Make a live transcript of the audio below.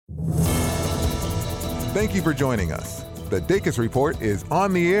Thank you for joining us. The Dacus Report is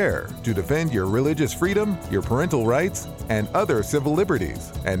on the air to defend your religious freedom, your parental rights, and other civil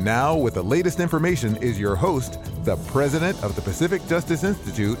liberties. And now, with the latest information, is your host, the president of the Pacific Justice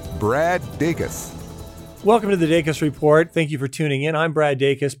Institute, Brad Dacus. Welcome to the Dacus Report. Thank you for tuning in. I'm Brad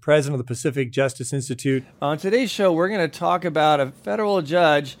Dacus, president of the Pacific Justice Institute. On today's show, we're going to talk about a federal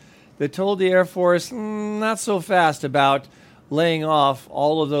judge that told the Air Force not so fast about laying off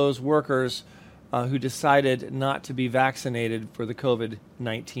all of those workers who decided not to be vaccinated for the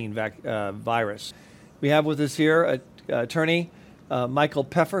COVID-19 virus. We have with us here attorney Michael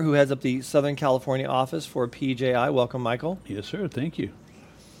Peffer, who heads up the Southern California office for PJI. Welcome, Michael. Yes, sir. Thank you.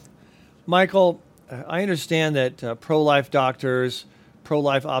 Michael, I understand that pro-life doctors,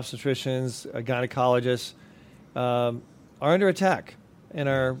 pro-life obstetricians, gynecologists are under attack and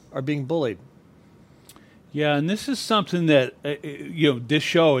are being bullied. Yeah, and this is something that, this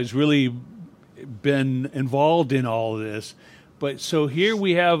show has really been involved in all of this. But so here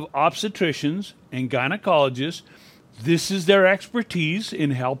we have obstetricians and gynecologists. This is their expertise in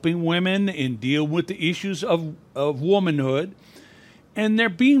helping women and deal with the issues of womanhood. And they're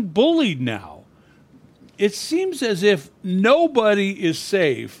being bullied now. It seems as if nobody is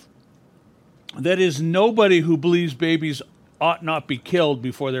safe. That is, nobody who believes babies ought not be killed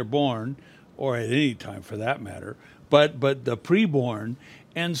before they're born, or at any time for that matter, but the preborn.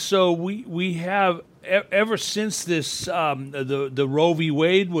 And so we have, ever since this, the Roe v.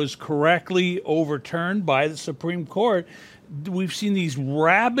 Wade was correctly overturned by the Supreme Court, we've seen these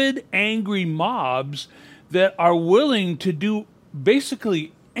rabid, angry mobs that are willing to do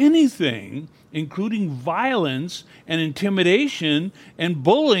basically anything, including violence and intimidation and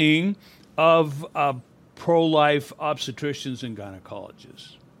bullying of pro-life obstetricians and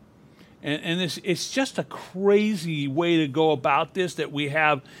gynecologists. And it's just a crazy way to go about this, that we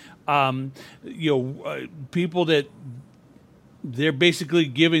have, people that they're basically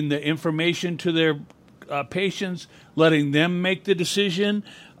giving the information to their patients, letting them make the decision.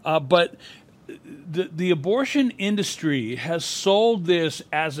 But the abortion industry has sold this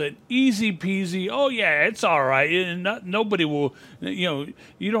as an easy peasy, oh yeah, it's all right, and nobody will, you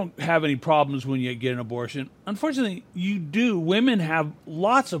don't have any problems when you get an abortion. Unfortunately, you do. Women have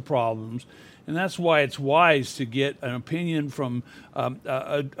lots of problems, and that's why it's wise to get an opinion from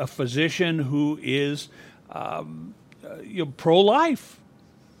a physician who is pro-life.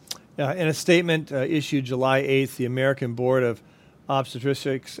 In a statement issued July 8th, the American Board of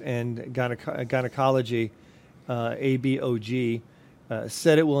Obstetrics and Gynecology, ABOG,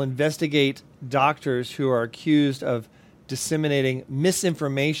 said it will investigate doctors who are accused of disseminating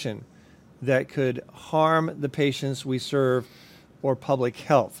misinformation that could harm the patients we serve or public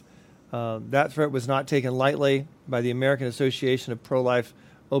health. That threat was not taken lightly by the American Association of Pro-Life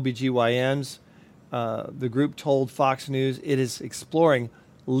OBGYNs. The group told Fox News it is exploring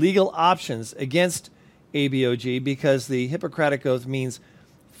legal options against ABOG because the Hippocratic Oath means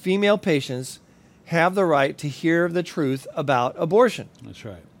female patients have the right to hear the truth about abortion. That's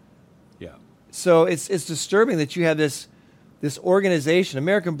right. Yeah. So it's disturbing that you have this organization,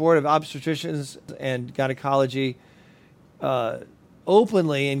 American Board of Obstetricians and Gynecology,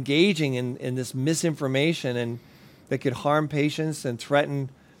 openly engaging in this misinformation and that could harm patients and threaten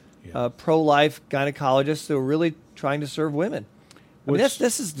pro-life gynecologists who are really trying to serve women. I mean,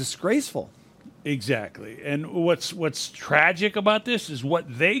 this is disgraceful. Exactly. And what's tragic about this is what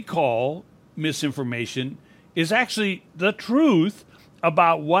they call misinformation is actually the truth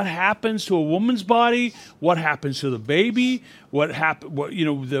about what happens to a woman's body, what happens to the baby,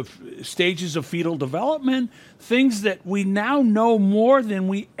 the stages of fetal development, things that we now know more than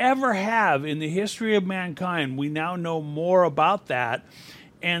we ever have in the history of mankind. We now know more about that.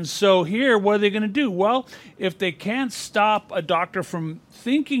 And so here, what are they going to do? Well, if they can't stop a doctor from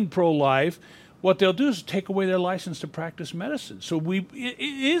thinking pro-life, what they'll do is take away their license to practice medicine. So it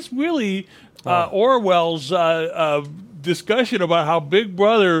is really Orwell's discussion about how Big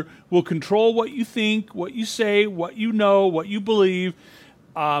Brother will control what you think, what you say, what you know, what you believe,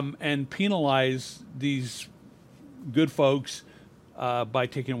 and penalize these good folks by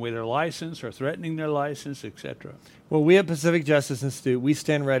taking away their license or threatening their license, etc. Well, we at Pacific Justice Institute, we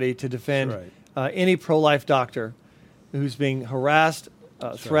stand ready to defend any pro-life doctor who's being harassed,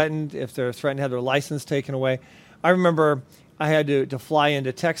 threatened, if they're threatened to have their license taken away. I remember I had to fly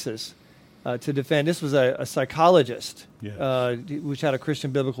into Texas to defend. This was a psychologist, which had a Christian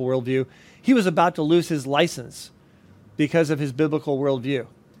biblical worldview. He was about to lose his license because of his biblical worldview.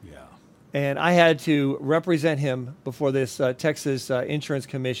 Yeah. And I had to represent him before this Texas Insurance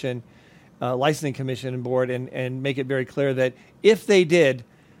Commission, Licensing Commission board, and make it very clear that if they did,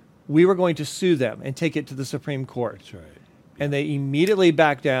 we were going to sue them and take it to the Supreme Court. That's right. And they immediately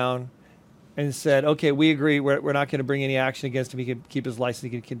backed down and said, okay, we agree. We're not going to bring any action against him. He can keep his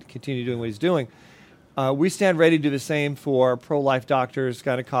license. He can continue doing what he's doing. We stand ready to do the same for pro-life doctors,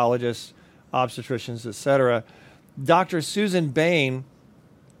 gynecologists, obstetricians, etc. Dr. Susan Bain,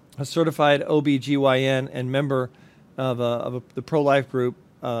 a certified OBGYN and member of the pro-life group,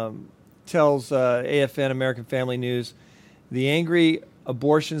 tells AFN, American Family News, the angry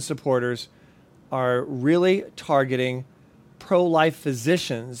abortion supporters are really targeting pro-life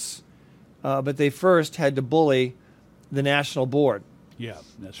physicians, but they first had to bully the national board. Yeah,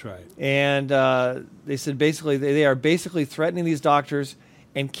 that's right. And they said basically they are basically threatening these doctors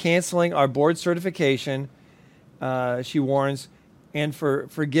and canceling our board certification, she warns, and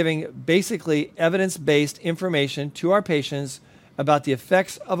for giving basically evidence-based information to our patients about the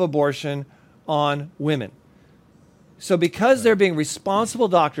effects of abortion on women. So because they're being responsible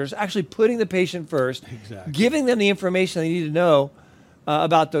doctors, actually putting the patient first, giving them the information they need to know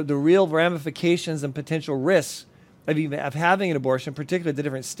about the real ramifications and potential risks of having an abortion, particularly at the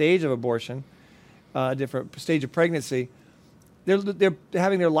different stage of abortion, different stage of pregnancy, they're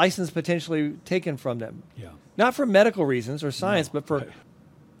having their license potentially taken from them. Yeah. Not for medical reasons or science, but for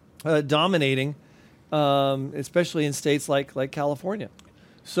dominating, especially in states like California.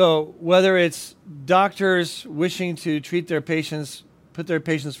 So whether it's doctors wishing to treat their patients, put their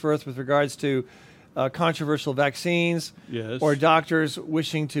patients first with regards to controversial vaccines, or doctors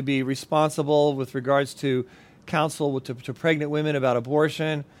wishing to be responsible with regards to counsel to pregnant women about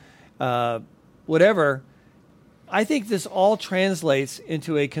abortion, whatever, I think this all translates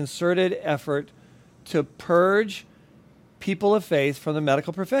into a concerted effort to purge people of faith from the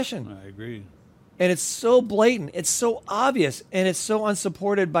medical profession. I agree. And it's so blatant, it's so obvious, and it's so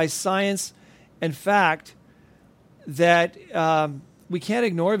unsupported by science and fact that we can't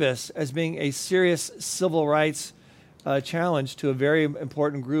ignore this as being a serious civil rights challenge to a very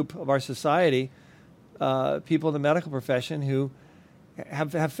important group of our society, people in the medical profession who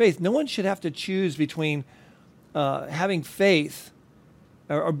have faith. No one should have to choose between having faith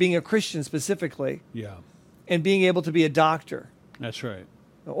or being a Christian specifically, and being able to be a doctor. That's right.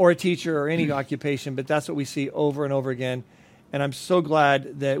 Or a teacher or any occupation, but that's what we see over and over again. And I'm so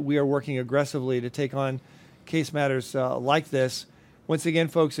glad that we are working aggressively to take on case matters like this. Once again,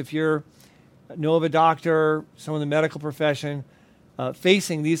 folks, if you know of a doctor, someone in the medical profession,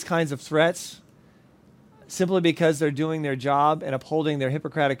 facing these kinds of threats simply because they're doing their job and upholding their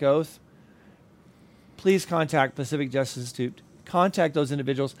Hippocratic oath, please contact Pacific Justice Institute. Contact those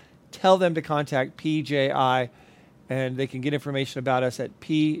individuals. Tell them to contact PJI, and they can get information about us at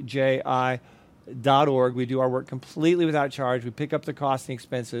pji.org. We do our work completely without charge. We pick up the costs and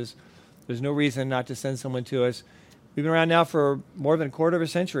expenses. There's no reason not to send someone to us. We've been around now for more than a quarter of a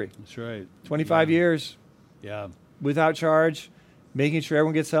century. That's right. 25 years. Yeah. Without charge, making sure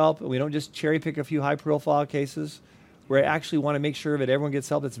everyone gets help. And we don't just cherry pick a few high-profile cases. We actually want to make sure that everyone gets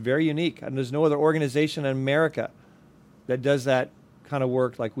help. It's very unique. And there's no other organization in America that does that kind of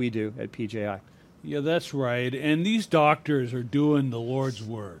work like we do at PJI. Yeah, that's right. And these doctors are doing the Lord's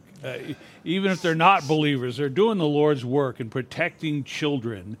work. Even if they're not believers, they're doing the Lord's work and protecting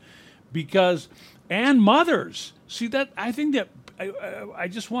children and mothers. See, that I think that I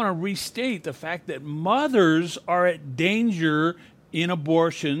just want to restate the fact that mothers are at danger in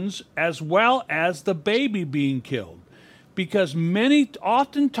abortions as well as the baby being killed. Because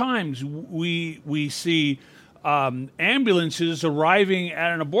oftentimes we see ambulances arriving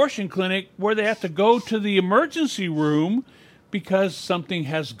at an abortion clinic where they have to go to the emergency room because something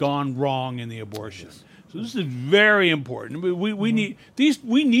has gone wrong in the abortion. So this is very important. We need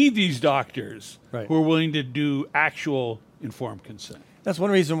these doctors who are willing to do actual informed consent. That's one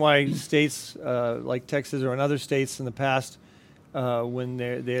reason why states like Texas or in other states in the past, when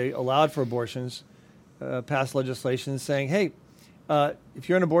they allowed for abortions, passed legislation saying, hey, if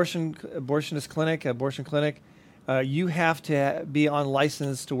you're an abortion clinic, you have to be on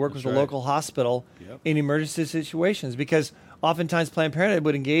license to work with the local hospital in emergency situations, because oftentimes Planned Parenthood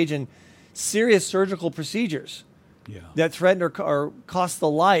would engage in serious surgical procedures that threaten or cost the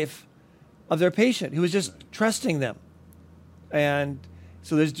life of their patient who was just trusting them. And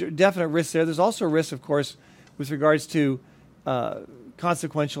so there's definite risk there. There's also a risk, of course, with regards to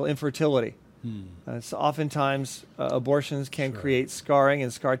consequential infertility. So oftentimes abortions can create scarring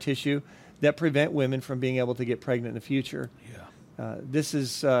and scar tissue that prevent women from being able to get pregnant in the future. This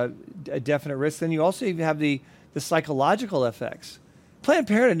is a definite risk. Then you also even have the psychological effects. Planned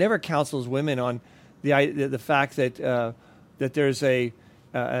Parenthood never counsels women on the fact that there's a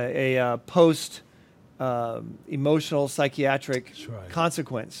post emotional psychiatric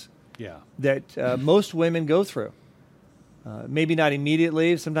consequence that most women go through. Maybe not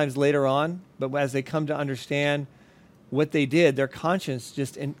immediately, sometimes later on, but as they come to understand what they did, their conscience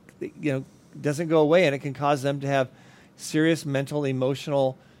just doesn't go away, and it can cause them to have serious mental,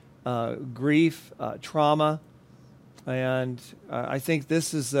 emotional grief, trauma. And I think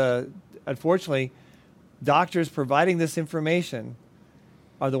this is, unfortunately, doctors providing this information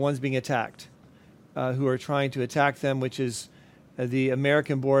are the ones being attacked, who are trying to attack them, which is the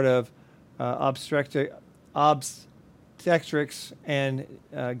American Board of Obstetrics and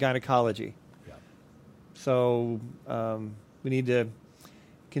Gynecology. Yeah. So we need to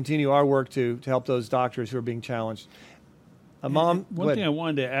continue our work to help those doctors who are being challenged. Mom, one thing I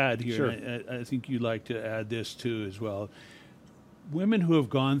wanted to add here, sure. and I think you'd like to add this too as well. Women who have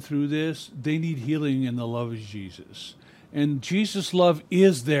gone through this, they need healing in the love of Jesus. And Jesus' love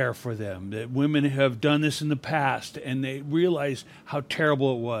is there for them. That women have done this in the past, and they realize how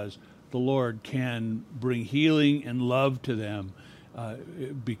terrible it was. The Lord can bring healing and love to them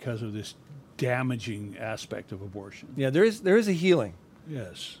because of this damaging aspect of abortion. Yeah, there is a healing.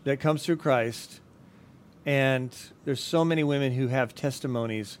 Yes. That comes through Christ. And there's so many women who have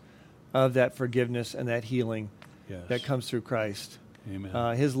testimonies of that forgiveness and that healing that comes through Christ.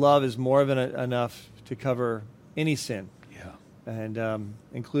 Amen. His love is more than enough to cover any sin. Yeah. And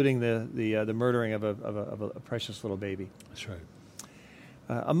including the murdering of a precious little baby. That's right.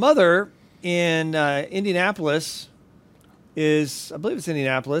 A mother in Indianapolis I believe it's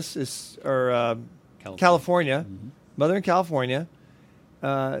Indianapolis, California. Mm-hmm. Mother in California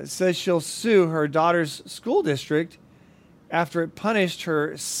says she'll sue her daughter's school district after it punished her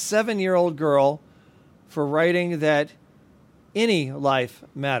 7-year-old girl for writing that any life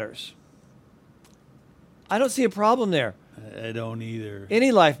matters. I don't see a problem there. I don't either.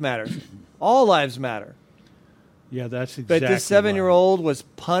 Any life matters. All lives matter. Yeah, that's exactly. But this 7-year-old was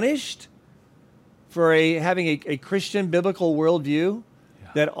punished for having a Christian biblical worldview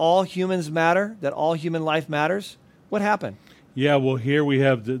that all humans matter, that all human life matters. What happened? Yeah, well, here we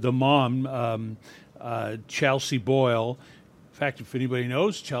have the mom, Chelsea Boyle. In fact, if anybody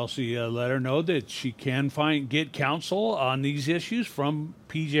knows Chelsea, let her know that she can get counsel on these issues from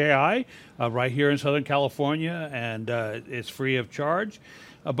PJI right here in Southern California, and it's free of charge.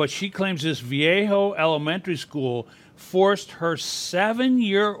 But she claims this Viejo Elementary School forced her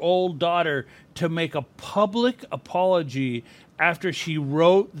 7-year-old daughter to make a public apology after she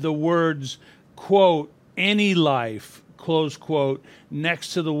wrote the words, quote, any life, close quote,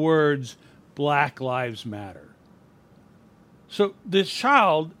 next to the words, Black Lives Matter. So this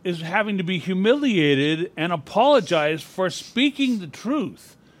child is having to be humiliated and apologize for speaking the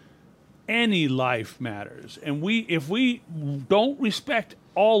truth. Any life matters. And if we don't respect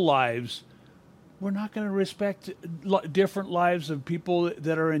all lives, we're not going to respect different lives of people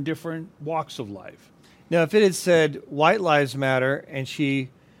that are in different walks of life. Now, if it had said white lives matter and she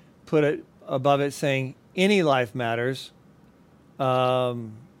put it above it saying any life matters,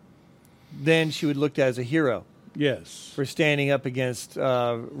 then she would look at as a hero. Yes. For standing up against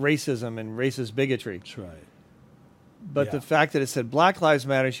racism and racist bigotry. That's right. But the fact that it said Black Lives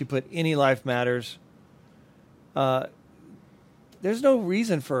Matter, she put any life matters, there's no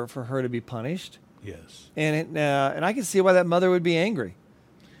reason for her to be punished. Yes. And I can see why that mother would be angry.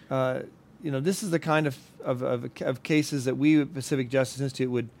 This is the kind of cases that we at Pacific Justice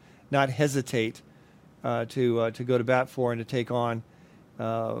Institute would not hesitate to go to bat for and to take on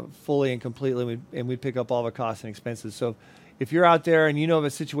fully and completely, and we'd pick up all the costs and expenses. So if you're out there and you know of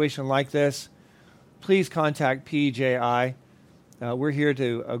a situation like this, please contact PJI. We're here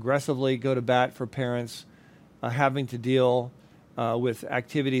to aggressively go to bat for parents having to deal with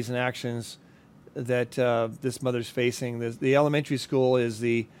activities and actions that this mother's facing. The elementary school is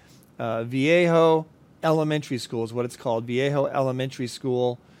the Viejo Elementary School is what it's called, Viejo Elementary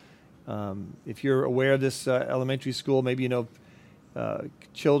School. If you're aware of this elementary school, maybe you know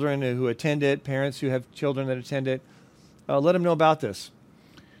children who attend it, parents who have children that attend it, let them know about this.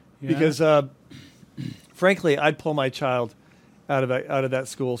 Yeah. Because, frankly, I'd pull my child out of that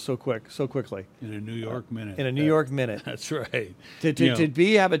school so quickly. In a New York minute. In a New York minute. That's right.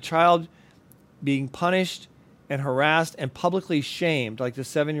 To have a child being punished and harassed and publicly shamed, like the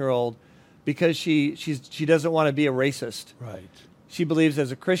 7-year-old, because she doesn't want to be a racist. Right. She believes,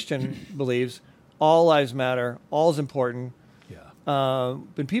 as a Christian believes, all lives matter, all is important. Yeah.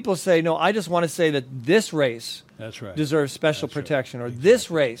 When people say, no, I just want to say that this race That's right. deserves special That's protection, right. or Exactly. this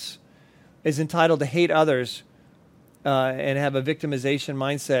race is entitled to hate others and have a victimization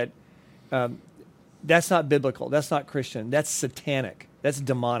mindset, that's not biblical. That's not Christian. That's satanic. That's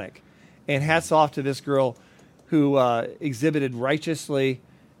demonic. And hats off to this girl who exhibited righteously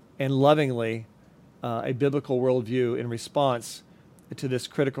and lovingly a biblical worldview in response to this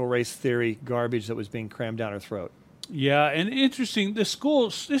critical race theory garbage that was being crammed down her throat. Yeah, and interesting. The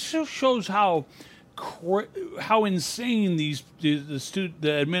schools. This shows how insane the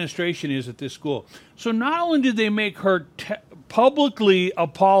administration is at this school. So not only did they make her publicly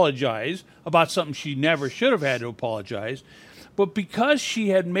apologize about something she never should have had to apologize, but because she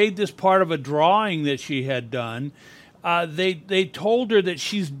had made this part of a drawing that she had done, they told her that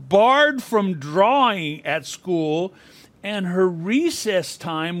she's barred from drawing at school, and her recess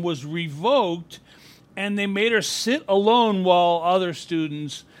time was revoked, and they made her sit alone while other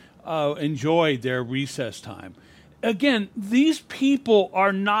students enjoyed their recess time. Again, these people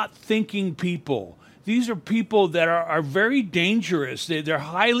are not thinking people. These are people that are very dangerous. They're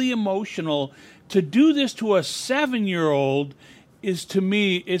highly emotional. To do this to a 7-year-old is, to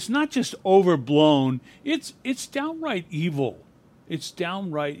me, it's not just overblown. It's downright evil. It's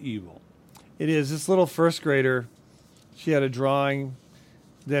downright evil. It is. This little first grader, she had a drawing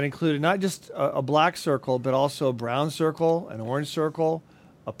that included not just a black circle, but also a brown circle, an orange circle,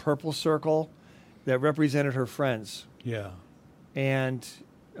 a purple circle that represented her friends. Yeah. And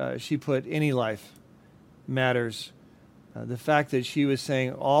she put any life matters. The fact that she was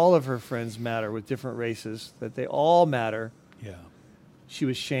saying all of her friends matter with different races, that they all matter. Yeah. She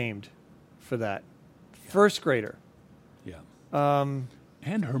was shamed for that. Yeah. First grader. Yeah.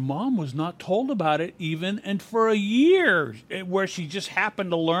 And her mom was not told about it even, and for a year, where she just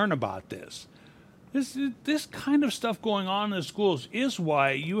happened to learn about this. This kind of stuff going on in the schools is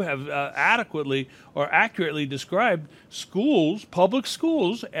why you have adequately or accurately described schools, public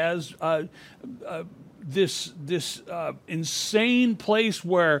schools, as this insane place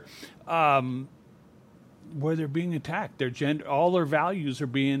where they're being attacked. Their gender, all their values are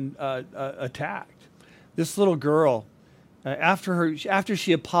being attacked. This little girl, after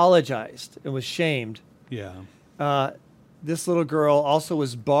she apologized and was shamed, this little girl also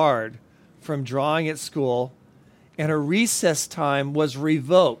was barred from drawing at school, and her recess time was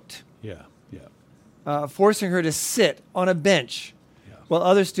revoked. Forcing her to sit on a bench while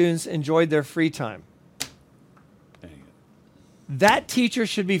other students enjoyed their free time. That teacher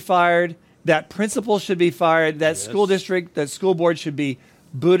should be fired. That principal should be fired. That school district, that school board should be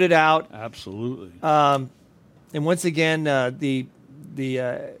booted out. Absolutely. And once again, the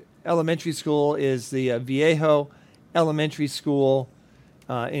elementary school is the Viejo Elementary School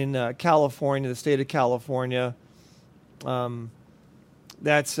in California, the state of California.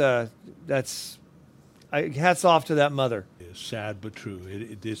 Hats off to that mother. It's sad but true.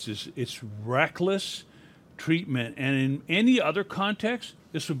 It's reckless treatment, and in any other context,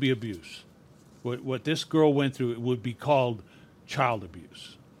 this would be abuse. What this girl went through, it would be called child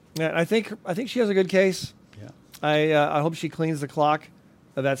abuse. Yeah, I think she has a good case. Yeah. I hope she cleans the clock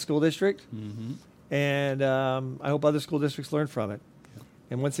of that school district, and I hope other school districts learn from it. Yeah.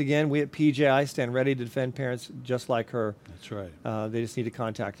 And once again, we at PJI stand ready to defend parents just like her. That's right. They just need to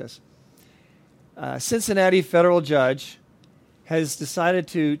contact us. Cincinnati federal judge has decided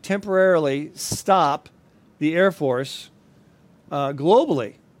to temporarily stop the Airforce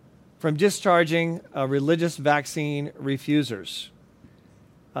globally from discharging religious vaccine refusers.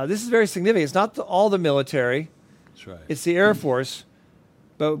 This is very significant. It's not all the military. That's right. It's the Air Force.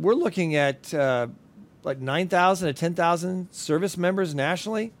 But we're looking at like 9,000 to 10,000 service members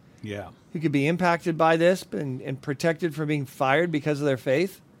nationally who could be impacted by this and protected from being fired because of their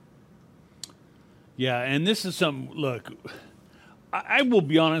faith. Yeah, and this is something, look, I will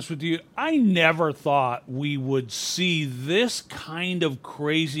be honest with you, I never thought we would see this kind of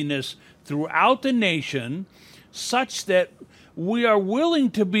craziness throughout the nation, such that we are willing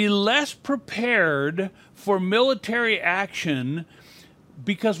to be less prepared for military action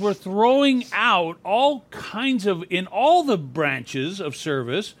because we're throwing out all kinds of, in all the branches of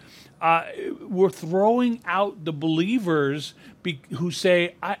service, we're throwing out the believers who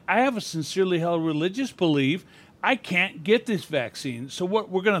say, I have a sincerely held religious belief, I can't get this vaccine. So what,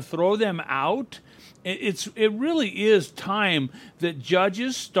 we're going to throw them out? It really is time that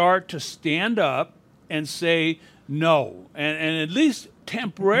judges start to stand up and say no, and at least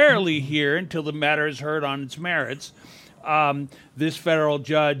temporarily here until the matter is heard on its merits. This federal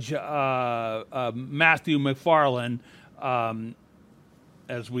judge, Matthew McFarland,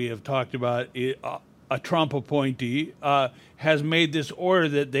 as we have talked about, a Trump appointee, has made this order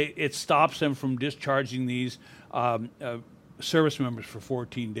that it stops them from discharging these service members for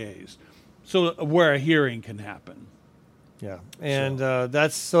 14 days, so where a hearing can happen. Yeah, and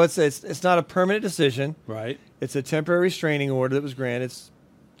it's not a permanent decision. Right. It's a temporary restraining order that was granted. It's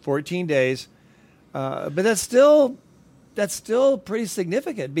 14 days, but that's still that's still pretty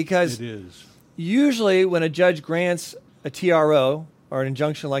significant because It is. usually when a judge grants a TRO or an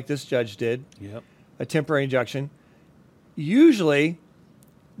injunction like this judge did, Yep. a temporary injunction, usually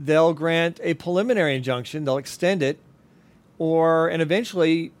they'll grant a preliminary injunction, they'll extend it, and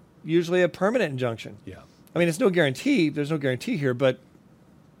eventually usually a permanent injunction. Yeah. I mean, it's no guarantee. There's no guarantee here, but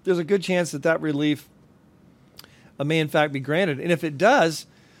there's a good chance that relief may in fact be granted. And if it does,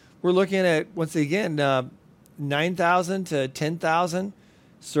 we're looking at, once again, 9,000 to 10,000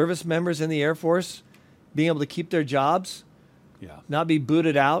 service members in the Air Force being able to keep their jobs, Yeah. not be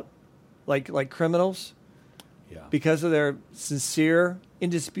booted out like criminals Yeah. because of their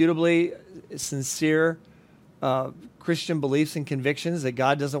indisputably sincere Christian beliefs and convictions that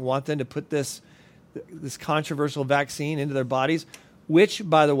God doesn't want them to put this controversial vaccine into their bodies, which,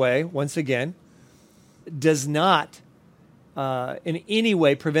 by the way, once again, does not in any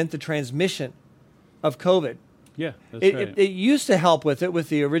way prevent the transmission of COVID. Yeah. That's right. It used to help with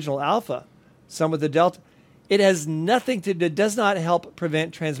the original Alpha, some with the Delta. It has nothing to do, it does not help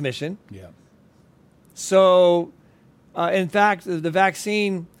prevent transmission. Yeah. So, in fact, the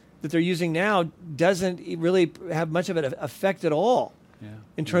vaccine that they're using now doesn't really have much of an effect at all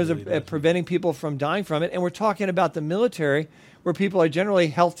in terms of preventing people from dying from it. And we're talking about the military, where people are generally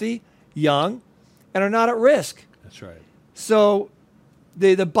healthy, young, and are not at risk. That's right. So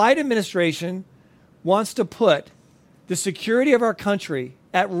the Biden administration wants to put the security of our country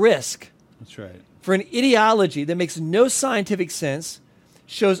at risk That's right. for an ideology that makes no scientific sense,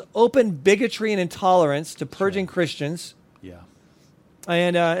 shows open bigotry and intolerance to purging Christians. Yeah.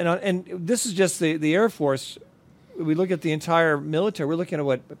 And this is just the Air Force. We look at the entire military. We're looking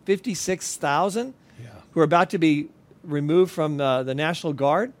at 56,000 who are about to be removed from the National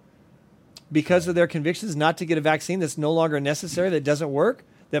Guard because of their convictions not to get a vaccine that's no longer necessary, that doesn't work,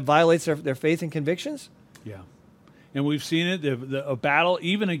 that violates their faith and convictions. Yeah. And we've seen it, a battle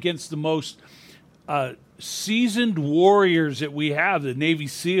even against the most seasoned warriors that we have, the Navy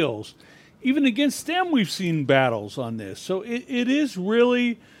SEALs. Even against them, we've seen battles on this. So it is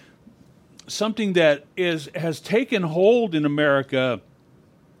really something that has taken hold in America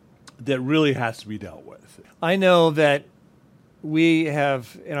that really has to be dealt with. I know that we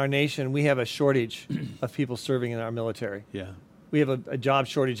have, in our nation, we have a shortage of people serving in our military. Yeah. We have a job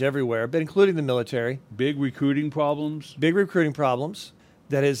shortage everywhere, but including the military. Big recruiting problems. Big recruiting problems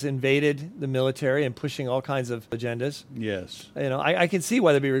that has invaded the military and pushing all kinds of agendas. Yes. I can see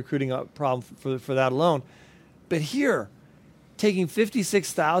why there'd be a recruiting problem for that alone. But here, taking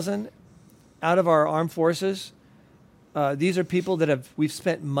 56,000 out of our armed forces, these are people that we've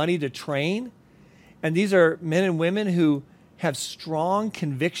spent money to train, and these are men and women who have strong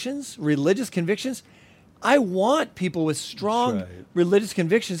convictions, religious convictions. I want people with strong religious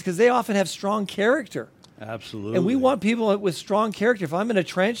convictions because they often have strong character. Absolutely. And we want people with strong character. If I'm in a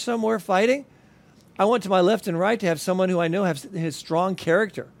trench somewhere fighting, I want to my left and right to have someone who I know has strong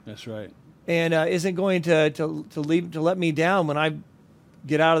character. That's right. And isn't going to let me down when I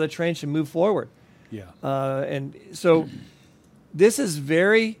get out of the trench and move forward. Yeah. And so this is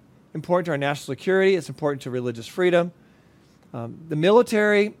very important to our national security. It's important to religious freedom. The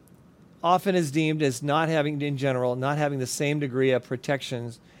military often is deemed as not having the same degree of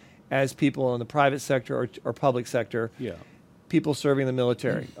protections as people in the private sector or public sector. Yeah. People serving in the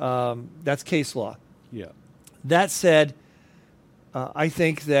military. That's case law. Yeah. That said, I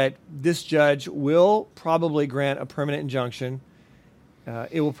think that this judge will probably grant a permanent injunction.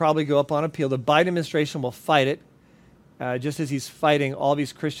 It will probably go up on appeal. The Biden administration will fight it, just as he's fighting all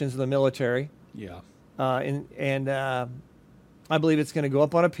these Christians in the military. Yeah. And I believe it's going to go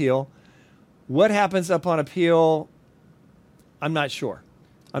up on appeal. What happens up on appeal, I'm not sure.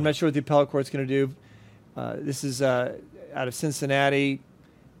 I'm not sure what the appellate court's going to do. This is out of Cincinnati.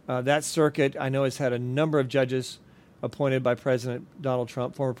 That circuit, I know, has had a number of judges appointed by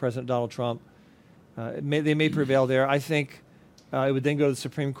former President Donald Trump. They may prevail there. I think it would then go to the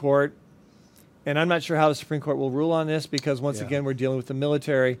Supreme Court. And I'm not sure how the Supreme Court will rule on this because, once again, we're dealing with the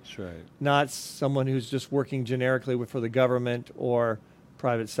military, That's right. not someone who's just working generically for the government or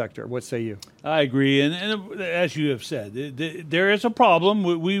private sector. What say you? I agree. And as you have said, there is a problem.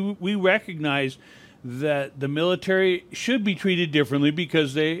 We recognize that the military should be treated differently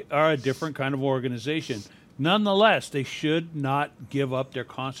because they are a different kind of organization. Nonetheless, they should not give up their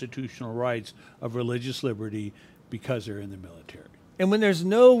constitutional rights of religious liberty because they're in the military. And when there's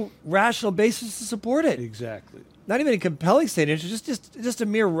no rational basis to support it. Exactly. Not even a compelling state interest, just a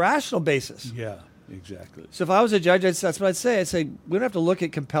mere rational basis. Yeah, exactly. So if I was a judge, that's what I'd say. I'd say we don't have to look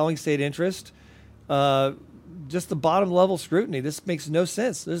at compelling state interest, just the bottom level scrutiny. This makes no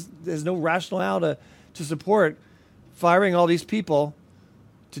sense. There's no rationale to support firing all these people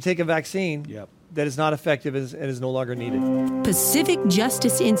to take a vaccine Yep. that is not effective and is no longer needed. Pacific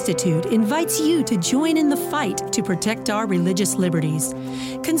Justice Institute invites you to join in the fight to protect our religious liberties.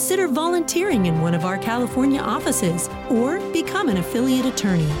 Consider volunteering in one of our California offices or become an affiliate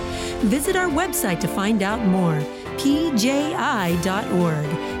attorney. Visit our website to find out more, pji.org.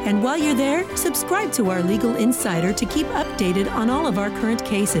 And while you're there, subscribe to our Legal Insider to keep updated on all of our current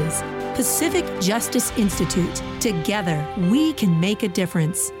cases. Pacific Justice Institute. Together, we can make a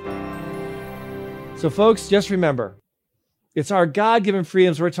difference. So, folks, just remember, it's our God-given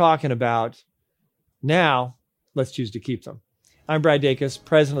freedoms we're talking about. Now, let's choose to keep them. I'm Brad Dacus,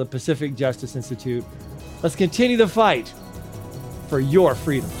 president of the Pacific Justice Institute. Let's continue the fight for your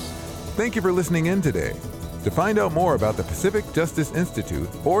freedoms. Thank you for listening in today. To find out more about the Pacific Justice Institute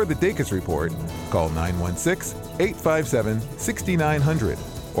or the Dacus Report, call 916-857-6900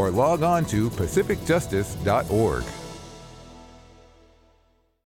 or log on to pacificjustice.org.